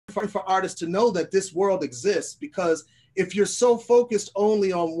for artists to know that this world exists, because if you're so focused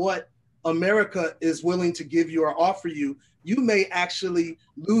only on what America is willing to give you or offer you, you may actually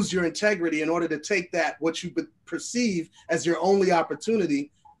lose your integrity in order to take that, what you perceive as your only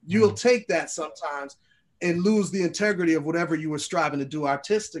opportunity. You'll take that sometimes and lose the integrity of whatever you were striving to do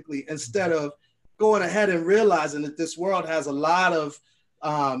artistically, instead of going ahead and realizing that this world has a lot of,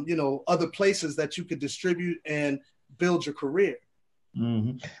 other places that you could distribute and build your career.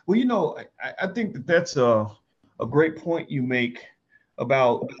 Mm-hmm. Well, I think that's a great point you make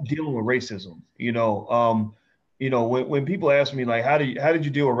about dealing with racism. When people ask me, like, how did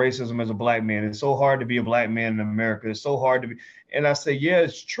you deal with racism as a Black man? It's so hard to be a Black man in America. It's so hard to be. And I say, yeah,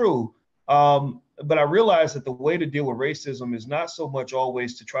 it's true. But I realize that the way to deal with racism is not so much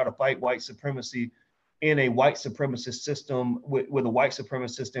always to try to fight white supremacy in a white supremacist system with a white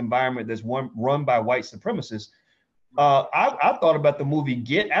supremacist environment that's run by white supremacists. I thought about the movie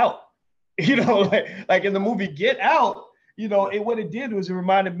Get Out, like in the movie Get Out, what it did was it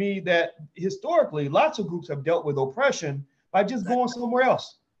reminded me that historically lots of groups have dealt with oppression by just going somewhere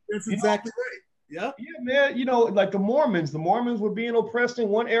else. That's exactly right. Yeah. Yeah, man. Like the Mormons were being oppressed in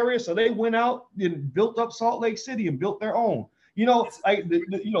one area. So they went out and built up Salt Lake City and built their own. Like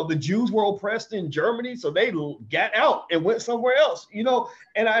the Jews were oppressed in Germany, so they got out and went somewhere else.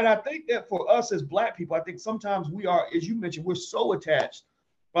 And I think that for us as Black people, I think sometimes we are, as you mentioned, we're so attached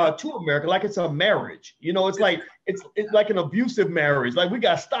to America, like it's a marriage. It's like it's like an abusive marriage. Like we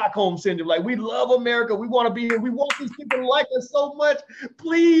got Stockholm syndrome. Like we love America. We want to be here. We want these people to like us so much.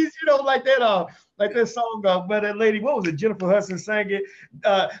 Please, like that song by that lady. What was it? Jennifer Hudson sang it.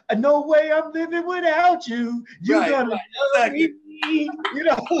 No way I'm living without you. You're gonna love me.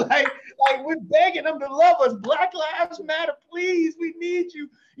 Like we're begging them to love us. Black Lives Matter. Please, we need you.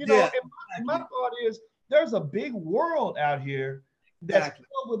 And my thought is, there's a big world out here that's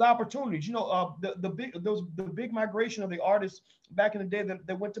filled with opportunities. The big migration of the artists back in the day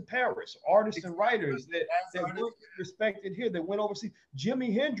that went to Paris, artists and writers that weren't respected here, that went overseas.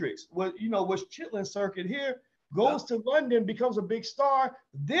 Jimi Hendrix was Chitlin circuit here, goes to London, becomes a big star.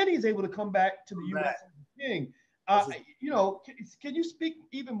 Then he's able to come back to the U.S. as a king. Can you speak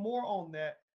even more on that?